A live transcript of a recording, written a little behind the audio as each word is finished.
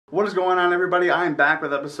What is going on, everybody? I am back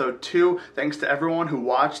with episode 2. Thanks to everyone who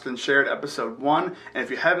watched and shared episode 1. And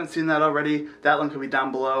if you haven't seen that already, that link will be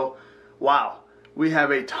down below. Wow. We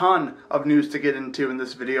have a ton of news to get into in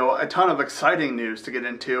this video. A ton of exciting news to get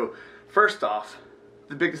into. First off,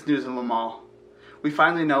 the biggest news of them all. We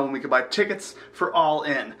finally know when we can buy tickets for All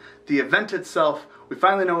In. The event itself, we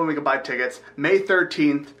finally know when we can buy tickets. May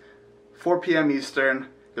 13th, 4 p.m. Eastern.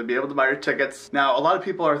 You'll be able to buy your tickets. Now, a lot of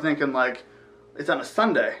people are thinking, like, it's on a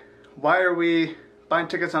Sunday. Why are we buying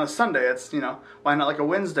tickets on a Sunday? It's, why not like a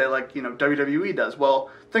Wednesday like, WWE does? Well,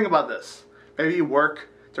 think about this. Maybe you work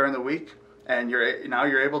during the week and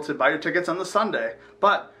you're able to buy your tickets on the Sunday.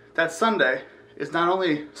 But that Sunday is not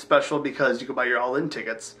only special because you can buy your all-in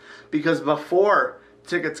tickets, because before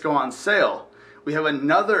tickets go on sale, we have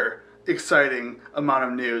another exciting amount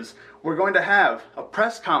of news. We're going to have a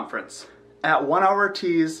press conference at 1 Hour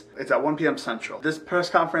Tees. It's at 1 p.m. Central. This press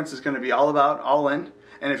conference is going to be all about All In.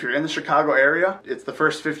 And if you're in the Chicago area, it's the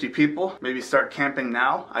first 50 people. Maybe start camping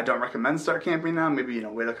now. I don't recommend start camping now. Maybe,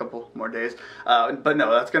 wait a couple more days. But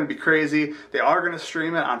no, that's going to be crazy. They are going to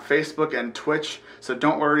stream it on Facebook and Twitch. So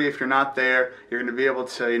don't worry if you're not there. You're going to be able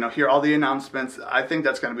to, hear all the announcements. I think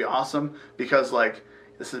that's going to be awesome because,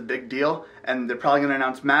 this is a big deal. And they're probably going to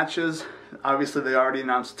announce matches. Obviously, they already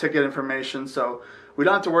announced ticket information. So we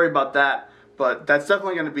don't have to worry about that. But that's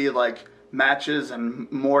definitely going to be matches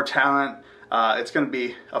and more talent. It's going to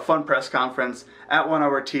be a fun press conference at 1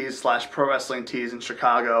 Hour Tees / ProWrestlingTees in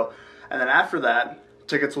Chicago. And then after that,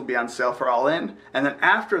 tickets will be on sale for All In. And then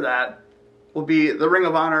after that will be the Ring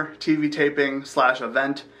of Honor TV taping /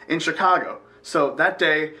 event in Chicago. So that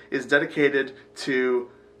day is dedicated to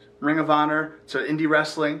Ring of Honor, to indie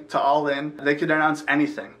wrestling, to All In. They could announce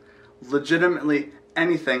anything. Legitimately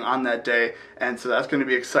anything on that day, and so that's going to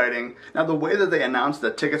be exciting. Now, the way that they announced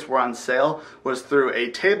that tickets were on sale was through a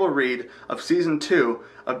table read of Season 2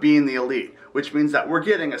 of Being the Elite, which means that we're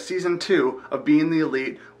getting a Season 2 of Being the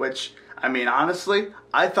Elite, which, honestly,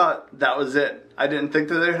 I thought that was it. I didn't think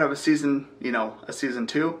that they'd have a season, a Season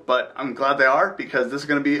 2, but I'm glad they are, because this is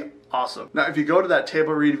going to be awesome. Now, if you go to that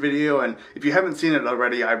table read video, and if you haven't seen it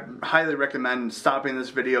already, I highly recommend stopping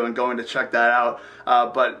this video and going to check that out.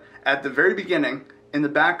 But at the very beginning, in the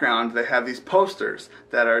background, they have these posters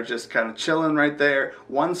that are just kind of chilling right there.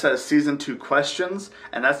 One says Season 2 questions,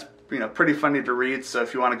 and that's pretty funny to read. So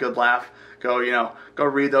if you want a good laugh, go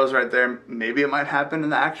read those right there. Maybe it might happen in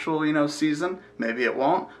the actual season. Maybe it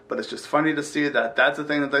won't. But it's just funny to see that that's a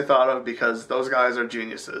thing that they thought of, because those guys are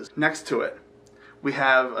geniuses. Next to it, we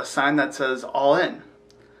have a sign that says All In,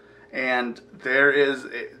 and there is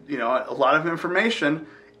a lot of information,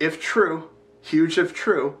 if true. Huge if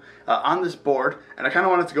true, on this board, and I kind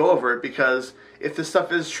of wanted to go over it because if this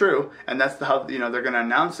stuff is true and that's how they're going to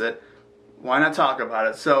announce it, why not talk about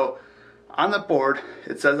it? So on the board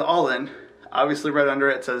it says All In. Obviously right under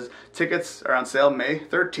it says tickets are on sale May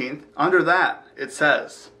 13th. Under that it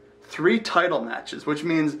says 3 title matches, which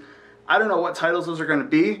means I don't know what titles those are going to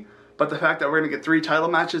be, but the fact that we're going to get 3 title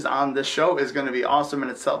matches on this show is going to be awesome in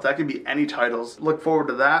itself. That could be any titles. Look forward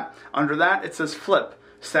to that. Under that it says Flip.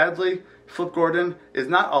 Sadly, Flip Gordon is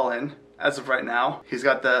not All In as of right now. He's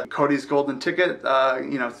got the Cody's Golden Ticket,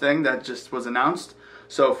 thing that just was announced.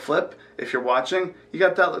 So Flip, if you're watching, you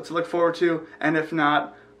got that to look forward to. And if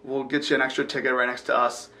not, we'll get you an extra ticket right next to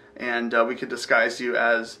us, and we could disguise you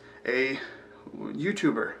as a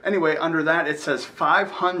YouTuber. Anyway, under that it says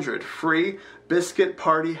 500 free Biscuit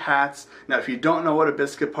Party hats. Now, if you don't know what a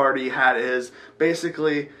Biscuit Party hat is,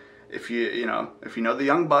 basically, if you know the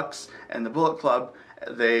Young Bucks and the Bullet Club,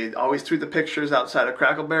 they always tweet the pictures outside of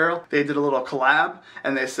Crackle Barrel. They did a little collab,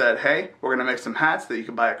 and they said, hey, we're going to make some hats that you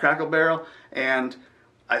can buy at Crackle Barrel, and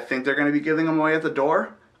I think they're going to be giving them away at the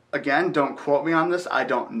door. Again, don't quote me on this, I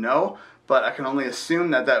don't know, but I can only assume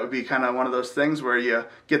that that would be kind of one of those things where you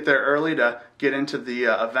get there early to get into the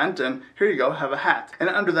event, and here you go, have a hat. And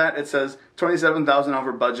under that it says $27,000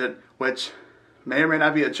 over budget, which may or may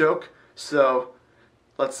not be a joke, so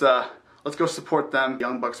let's go support them.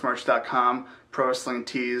 YoungBucksMerch.com,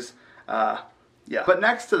 ProWrestlingTees, yeah. But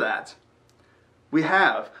next to that, we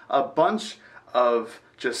have a bunch of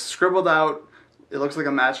just scribbled out, it looks like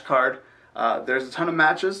a match card. There's a ton of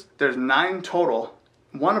matches. There's 9 total.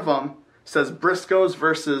 One of them says Briscoes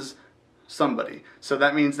versus somebody. So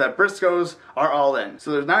that means that Briscoes are All In.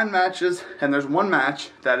 So there's 9 matches, and there's 1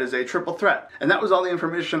 match that is a triple threat. And that was all the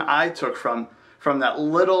information I took from that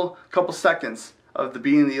little couple seconds of the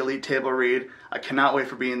Being the Elite table read. I cannot wait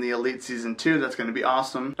for Being the Elite Season 2. That's going to be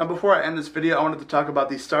awesome. Now, before I end this video, I wanted to talk about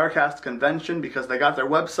the Starrcast convention because they got their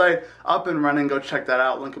website up and running. Go check that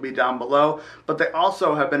out. Link will be down below. But they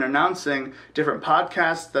also have been announcing different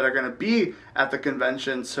podcasts that are going to be at the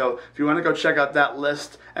convention. So if you want to go check out that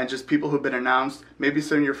list and just people who've been announced, maybe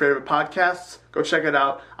some of your favorite podcasts, go check it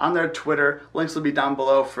out on their Twitter. Links will be down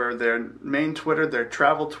below for their main Twitter, their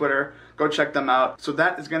travel Twitter. Go check them out. So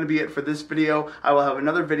that is going to be it for this video. I will have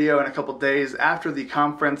another video in a couple days after the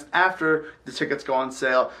conference, after the tickets go on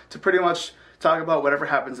sale, to pretty much talk about whatever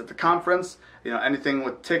happens at the conference, you know, anything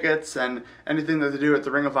with tickets and anything that they do at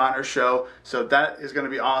the Ring of Honor show. So that is going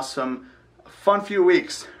to be awesome. Fun few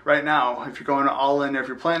weeks right now if you're going all in, or if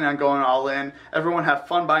you're planning on going all in. Everyone have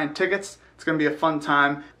fun buying tickets. It's going to be a fun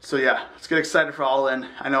time. So yeah, let's get excited for All In.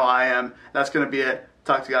 I know I am. That's going to be it.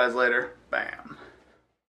 Talk to you guys later. Bam.